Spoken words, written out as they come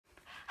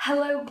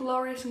Hello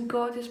glorious and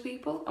gorgeous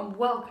people, and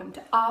welcome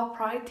to our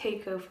Pride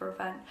Takeover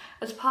event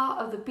as part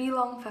of the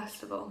Beelong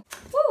Festival.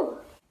 Woo!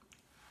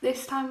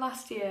 This time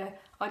last year,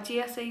 our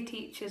GSA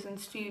teachers and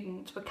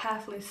students were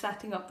carefully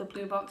setting up the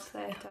Blue Box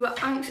Theatre. We were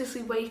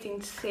anxiously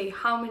waiting to see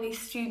how many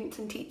students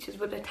and teachers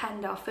would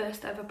attend our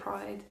first ever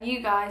Pride.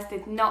 You guys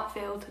did not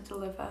fail to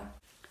deliver.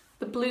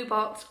 The Blue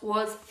Box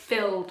was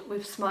filled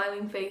with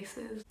smiling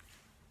faces.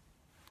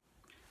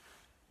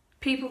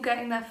 People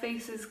getting their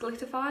faces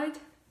glitterified,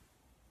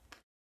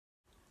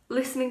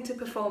 listening to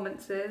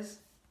performances,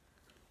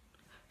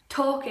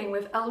 talking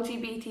with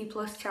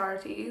LGBT+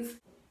 charities,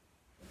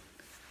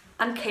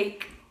 and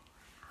cake.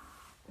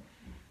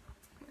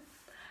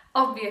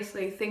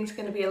 Obviously, things are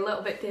going to be a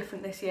little bit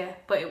different this year,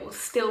 but it will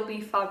still be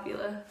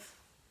fabulous.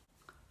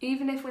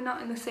 Even if we're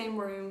not in the same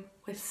room,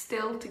 we're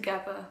still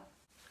together.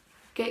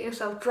 Get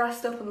yourself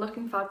dressed up and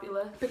looking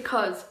fabulous,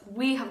 because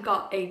we have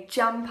got a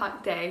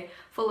jam-packed day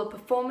full of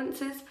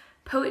performances,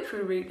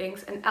 poetry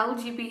readings, and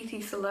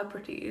LGBT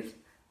celebrities.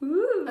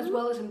 Ooh. As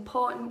well as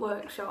important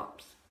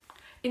workshops.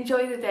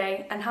 Enjoy the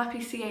day and happy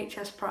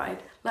CHS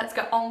Pride. Let's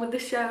get on with the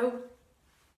show.